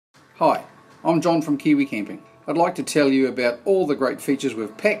Hi, I'm John from Kiwi Camping. I'd like to tell you about all the great features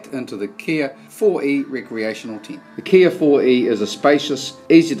we've packed into the Kia 4E Recreational tent. The Kia 4E is a spacious,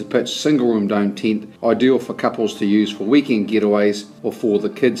 easy to pitch single room dome tent, ideal for couples to use for weekend getaways or for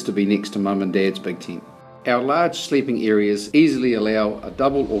the kids to be next to mum and dad's big tent. Our large sleeping areas easily allow a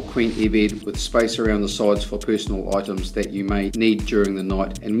double or queen airbed with space around the sides for personal items that you may need during the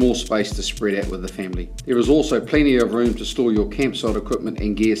night and more space to spread out with the family. There is also plenty of room to store your campsite equipment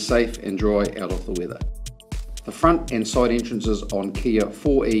and gear safe and dry out of the weather. The front and side entrances on Kia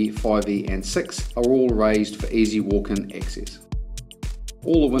 4E, 5E and 6 are all raised for easy walk-in access.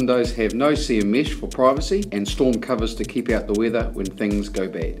 All the windows have no seam mesh for privacy and storm covers to keep out the weather when things go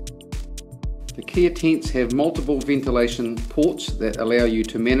bad. The Kia tents have multiple ventilation ports that allow you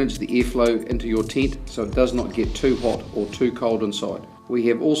to manage the airflow into your tent so it does not get too hot or too cold inside. We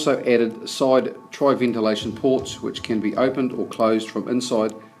have also added side tri-ventilation ports which can be opened or closed from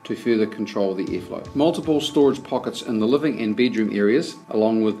inside to further control the airflow. Multiple storage pockets in the living and bedroom areas,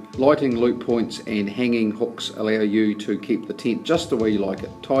 along with lighting loop points and hanging hooks, allow you to keep the tent just the way you like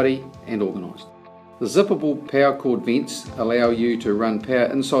it, tidy and organised. The zippable power cord vents allow you to run power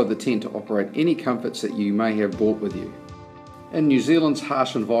inside the tent to operate any comforts that you may have brought with you. In New Zealand's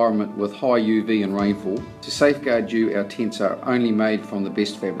harsh environment with high UV and rainfall, to safeguard you, our tents are only made from the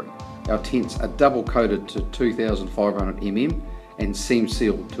best fabric. Our tents are double coated to 2500 mm and seam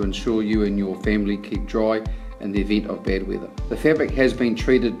sealed to ensure you and your family keep dry in the event of bad weather. The fabric has been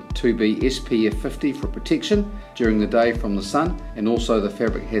treated to be SPF 50 for protection during the day from the sun, and also the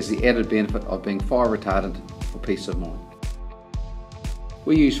fabric has the added benefit of being fire retardant for peace of mind.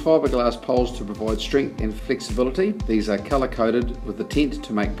 We use fiberglass poles to provide strength and flexibility. These are colour coded with the tent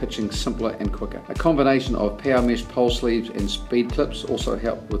to make pitching simpler and quicker. A combination of power mesh pole sleeves and speed clips also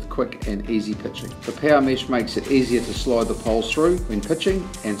help with quick and easy pitching. The power mesh makes it easier to slide the poles through when pitching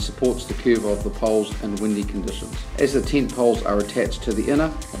and supports the curve of the poles in windy conditions. As the tent poles are attached to the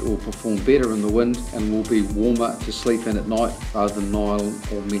inner, it will perform better in the wind and will be warmer to sleep in at night rather than nylon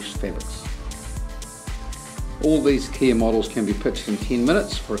or mesh fabrics. All these Kia models can be pitched in 10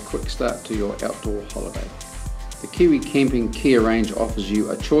 minutes for a quick start to your outdoor holiday. The Kiwi Camping Kia range offers you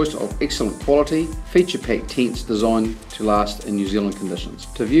a choice of excellent quality, feature-packed tents designed to last in New Zealand conditions.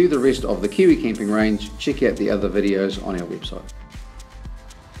 To view the rest of the Kiwi Camping range, check out the other videos on our website.